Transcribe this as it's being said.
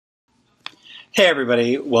Hey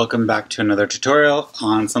everybody, welcome back to another tutorial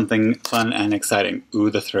on something fun and exciting. Ooh,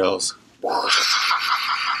 the thrills.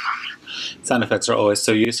 Sound effects are always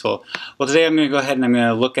so useful. Well, today I'm going to go ahead and I'm going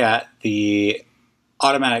to look at the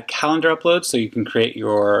automatic calendar upload so you can create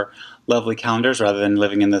your lovely calendars rather than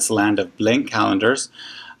living in this land of blank calendars.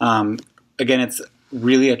 Again, it's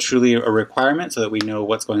really truly a requirement so that we know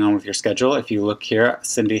what's going on with your schedule. If you look here,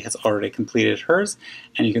 Cindy has already completed hers,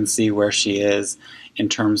 and you can see where she is in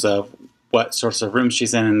terms of what sorts of rooms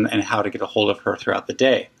she's in and how to get a hold of her throughout the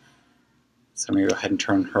day. So I'm going to go ahead and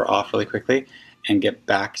turn her off really quickly and get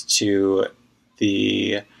back to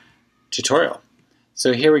the tutorial.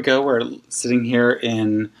 So here we go. We're sitting here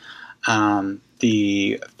in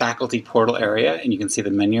the faculty portal area, and you can see the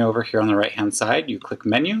menu over here on the right hand side. You click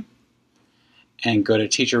menu and go to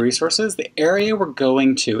teacher resources. The area we're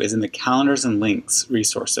going to is in the calendars and links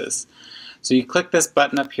resources. So you click this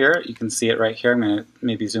button up here. You can see it right here. I'm going to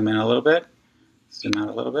maybe zoom in a little bit, zoom out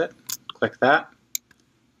a little bit, click that.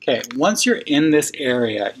 Okay, once you're in this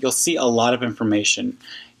area, you'll see a lot of information.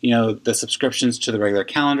 You know, the subscriptions to the regular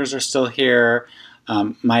calendars are still here.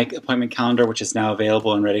 My appointment calendar, which is now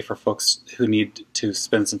available and ready for folks who need to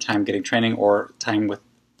spend some time getting training or time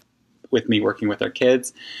with me working with their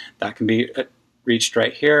kids. That can be reached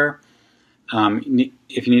right here.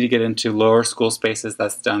 If you need to get into lower school spaces,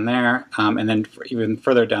 that's down there. And then even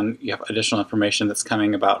further down, you have additional information that's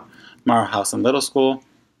coming about Morrow House and Little School.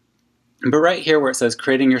 But right here where it says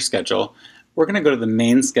creating your schedule, we're going to go to the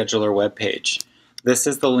main scheduler webpage. This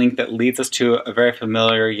is the link that leads us to a very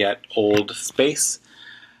familiar yet old space.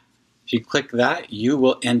 If you click that, you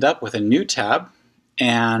will end up with a new tab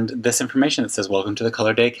and this information that says welcome to the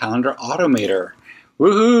Color Day Calendar Automator.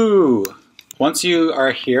 Woohoo! Once you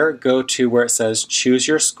are here, go to where it says choose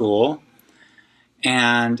your school,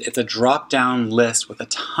 and it's a drop-down list with a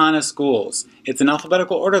ton of schools. It's in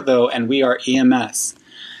alphabetical order though, and we are EMS.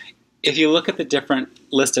 If you look at the different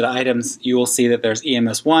listed items, you will see that there's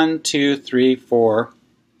EMS 1, 2, 3, 4,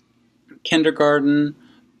 kindergarten,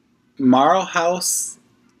 Morrow House,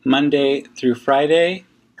 Monday through Friday,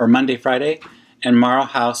 or Monday, Friday, and Morrow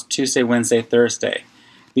House, Tuesday, Wednesday, Thursday.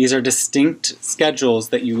 These are distinct schedules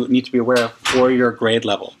that you need to be aware of for your grade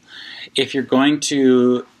level. If you're going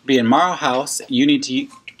to be in Morrow House, you need to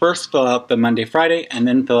first fill out the Monday, Friday, and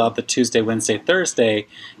then fill out the Tuesday, Wednesday, Thursday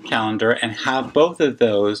calendar and have both of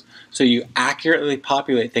those so you accurately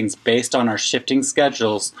populate things based on our shifting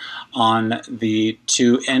schedules on the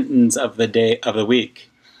two ends of the day of the week.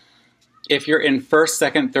 If you're in first,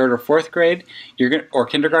 second, third, or fourth grade, or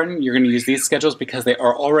kindergarten, you're going to use these schedules because they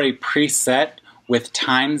are already preset with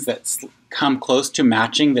times that come close to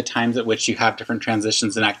matching the times at which you have different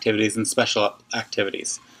transitions and activities and special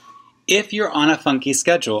activities. If you're on a funky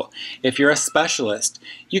schedule, if you're a specialist,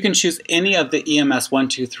 you can choose any of the EMS 1,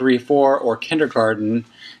 2, 3, 4 or kindergarten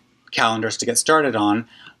calendars to get started on.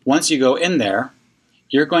 Once you go in there,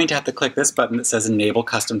 you're going to have to click this button that says Enable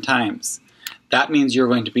Custom Times. That means you're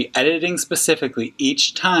going to be editing specifically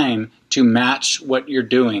each time to match what you're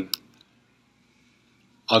doing.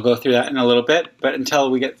 I'll go through that in a little bit, but until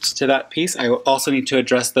we get to that piece, I also need to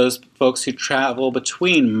address those folks who travel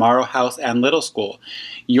between Morrow House and Little School.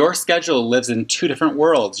 Your schedule lives in two different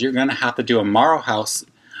worlds. You're going to have to do a Morrow House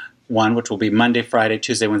one, which will be Monday, Friday,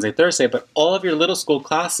 Tuesday, Wednesday, Thursday, but all of your Little School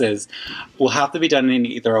classes will have to be done in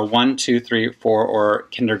either a 1, 2, 3, 4, or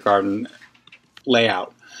kindergarten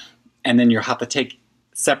layout. And then you'll have to take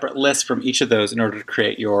separate lists from each of those in order to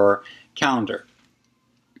create your calendar.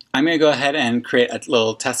 I'm going to go ahead and create a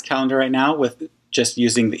little test calendar right now with just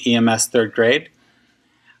using the EMS third grade.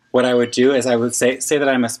 What I would do is I would say that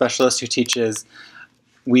I'm a specialist who teaches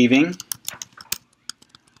weaving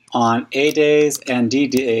on A days and D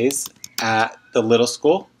days at the Little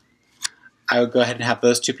School. I would go ahead and have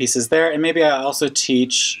those two pieces there, and maybe I also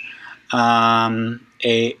teach a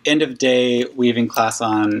end of day weaving class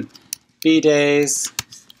on B days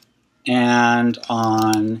and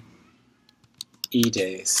on E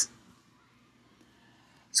days.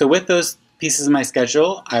 So with those pieces of my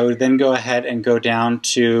schedule, I would then go ahead and go down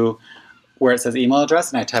to where it says email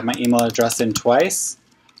address, and I type my email address in twice.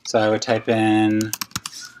 So I would type in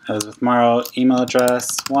Elizabeth Morrow email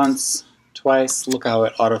address once, twice. Look how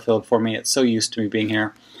it autofilled for me. It's so used to me being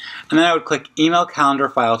here. And then I would click email calendar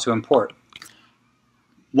file to import.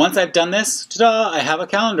 Once I've done this, ta-da, I have a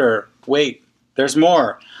calendar. Wait, there's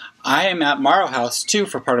more. I am at Morrow House too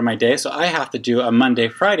for part of my day, so I have to do a Monday,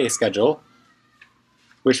 Friday schedule,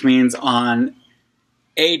 which means on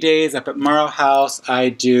A days up at Morrow House, I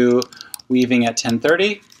do weaving at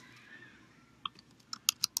 10:30.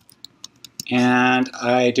 And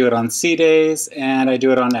I do it on C days, and I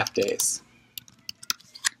do it on F days.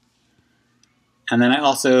 And then I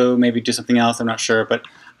also maybe do something else, I'm not sure, but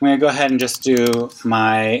I'm going to go ahead and just do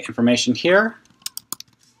my information here,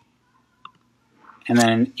 and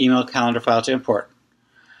then email calendar file to import.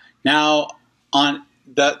 Now on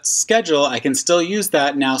the schedule, I can still use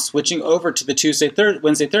that now, switching over to the Tuesday,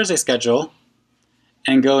 Wednesday, Thursday schedule,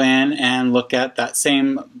 and go in and look at that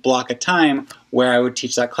same block of time where I would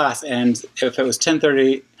teach that class. And if it was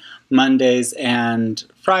 10:30 Mondays and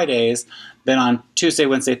Fridays, then on Tuesday,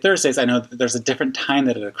 Wednesday, Thursdays, I know that there's a different time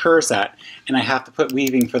that it occurs at, and I have to put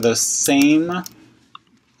weaving for those same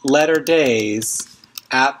letter days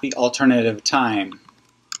at the alternative time.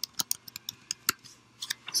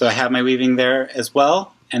 So I have my weaving there as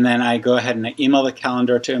well, and then I go ahead and I email the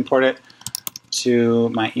calendar to import it to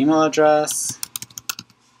my email address,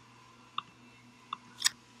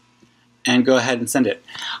 and go ahead and send it.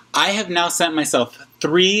 I have now sent myself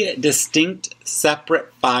 3 distinct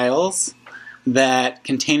separate files that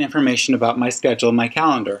contain information about my schedule, my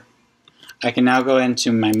calendar. I can now go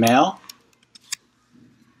into my mail,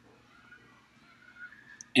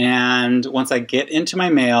 and once I get into my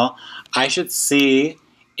mail, I should see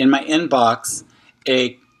in my inbox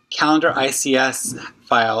a calendar ICS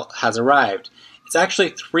file has arrived. It's actually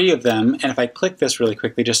 3 of them, and if I click this really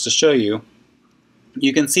quickly just to show you,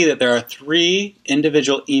 you can see that there are 3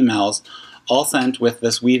 individual emails all sent with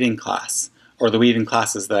this weaving class, or the weaving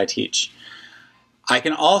classes that I teach. I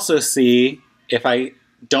can also see, if I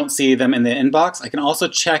don't see them in the inbox, I can also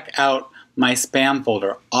check out my spam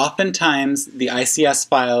folder. Oftentimes the ICS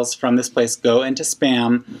files from this place go into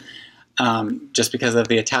spam just because of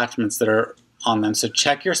the attachments that are on them. So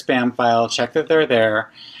check your spam file, check that they're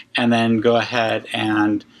there, and then go ahead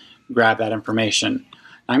and grab that information.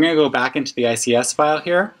 I'm going to go back into the ICS file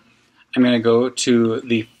here. I'm going to go to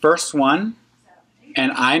the first one,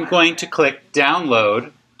 and I'm going to click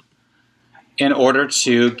download in order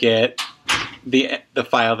to get the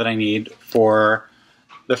file that I need for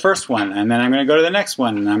the first one. And then I'm going to go to the next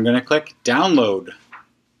one, and I'm going to click download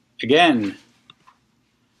again.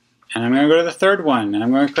 And I'm going to go to the third one, and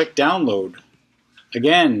I'm going to click download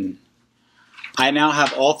again. I now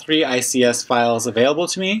have all 3 ICS files available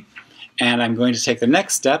to me, and I'm going to take the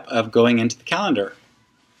next step of going into the calendar.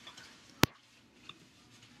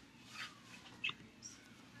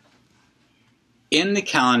 In the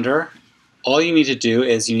calendar, all you need to do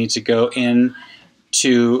is you need to go in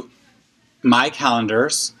to My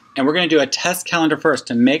Calendars, and we're going to do a test calendar first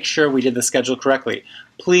to make sure we did the schedule correctly.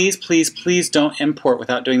 Please, please, please don't import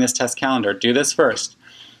without doing this test calendar. Do this first.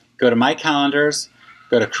 Go to My Calendars,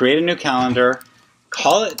 go to Create a New Calendar,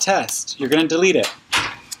 call it Test. You're going to delete it.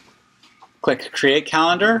 Click Create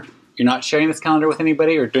Calendar. You're not sharing this calendar with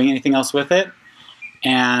anybody or doing anything else with it.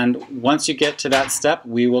 And once you get to that step,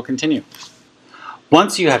 we will continue.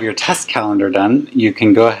 Once you have your test calendar done, you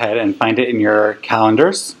can go ahead and find it in your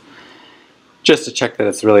calendars just to check that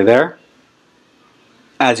it's really there.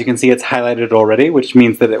 As you can see, it's highlighted already, which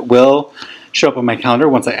means that it will show up on my calendar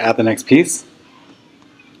once I add the next piece.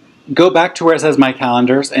 Go back to where it says My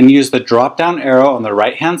Calendars and use the drop-down arrow on the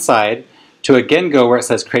right-hand side to again go where it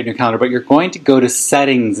says Create New Calendar, but you're going to go to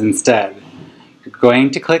Settings instead. You're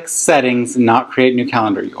going to click Settings, not Create New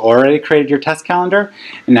Calendar. You already created your test calendar,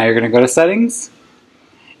 and now you're going to go to Settings,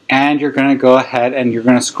 and you're going to go ahead and you're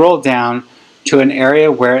going to scroll down to an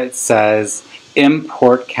area where it says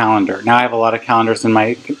Import Calendar. Now I have a lot of calendars on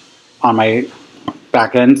my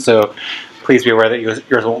back end, so please be aware that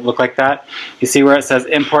yours won't look like that. You see where it says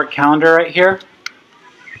Import Calendar right here?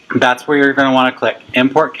 That's where you're going to want to click,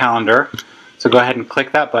 Import Calendar. So go ahead and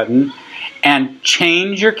click that button and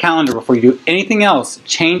change your calendar before you do anything else.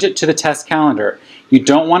 Change it to the test calendar. You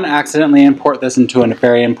don't want to accidentally import this into a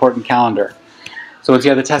very important calendar. So once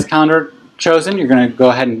you have the test calendar chosen, you're going to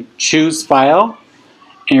go ahead and choose File,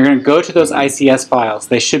 and you're going to go to those ICS files.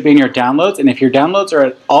 They should be in your downloads, and if your downloads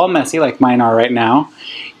are all messy like mine are right now,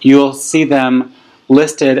 you'll see them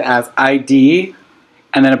listed as ID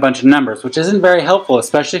and then a bunch of numbers, which isn't very helpful,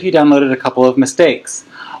 especially if you downloaded a couple of mistakes.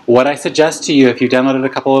 What I suggest to you if you downloaded a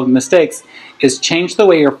couple of mistakes is change the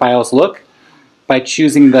way your files look by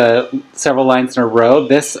choosing the several lines in a row.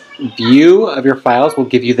 This view of your files will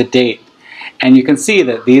give you the date. And you can see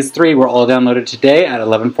that these 3 were all downloaded today at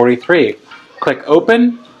 11:43. Click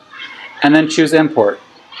Open, and then choose Import.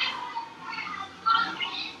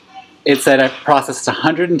 It said I processed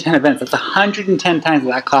 110 events. That's 110 times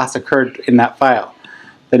that class occurred in that file.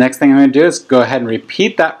 The next thing I'm going to do is go ahead and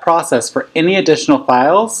repeat that process for any additional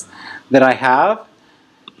files that I have,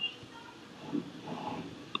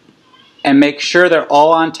 and make sure they're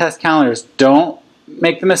all on test calendars. Don't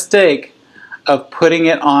make the mistake of putting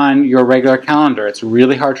it on your regular calendar. It's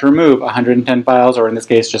really hard to remove 110 files, or in this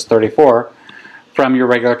case just 34, from your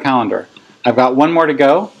regular calendar. I've got one more to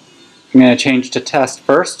go. I'm going to change to test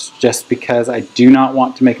first, just because I do not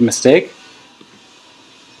want to make a mistake.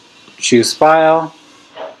 Choose File,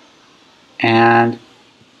 and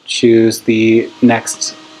choose the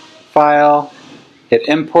next file, hit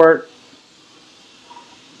Import,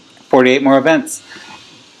 48 more events.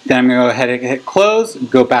 Then I'm going to go ahead and hit Close,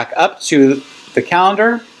 go back up to the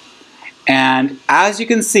calendar, and as you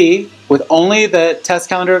can see, with only the test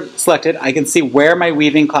calendar selected, I can see where my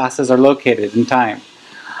weaving classes are located in time.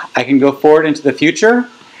 I can go forward into the future,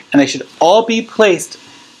 and they should all be placed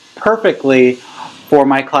perfectly for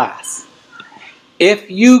my class.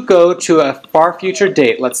 If you go to a far future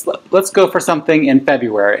date, let's go for something in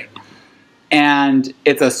February, and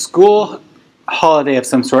it's a school holiday of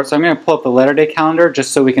some sort, so I'm going to pull up the letter day calendar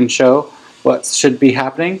just so we can show what should be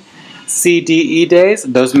happening. CDE days,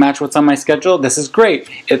 those match what's on my schedule. This is great.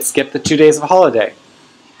 It skipped the 2 days of holiday.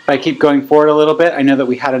 If I keep going forward a little bit, I know that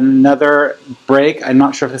we had another break. I'm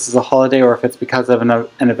not sure if this is a holiday or if it's because of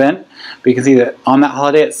an event, but you can see that on that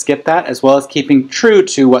holiday it skipped that, as well as keeping true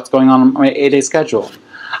to what's going on my 8-day schedule.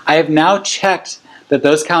 I have now checked that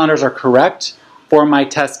those calendars are correct for my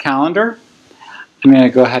test calendar. I'm going to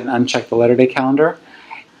go ahead and uncheck the letter day calendar.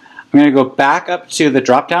 I'm going to go back up to the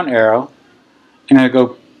drop down arrow. I'm going to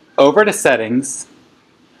go over to settings.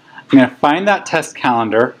 I'm going to find that test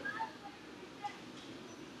calendar,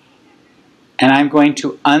 and I'm going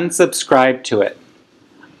to unsubscribe to it.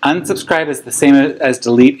 Unsubscribe is the same as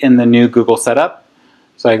delete in the new Google setup.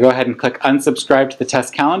 So I go ahead and click unsubscribe to the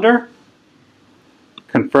test calendar,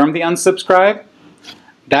 confirm the unsubscribe.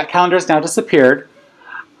 That calendar has now disappeared.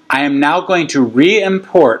 I am now going to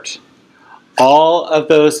re-import all of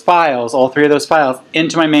those files, all 3 of those files,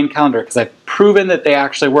 into my main calendar, because I've proven that they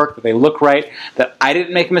actually work, that they look right, that I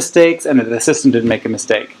didn't make mistakes, and that the system didn't make a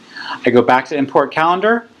mistake. I go back to import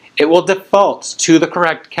calendar. It will default to the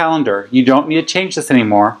correct calendar. You don't need to change this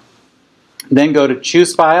anymore. Then go to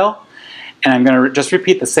choose file, and I'm going to just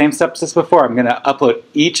repeat the same steps as before. I'm going to upload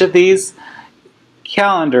each of these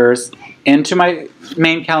calendars into my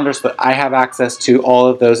main calendar so that I have access to all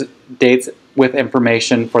of those dates with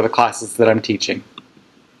information for the classes that I'm teaching.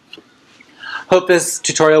 Hope this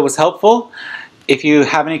tutorial was helpful. If you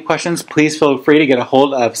have any questions, please feel free to get a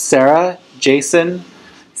hold of Sarah, Jason,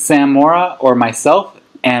 Sam Mora, or myself,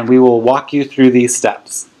 and we will walk you through these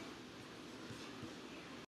steps.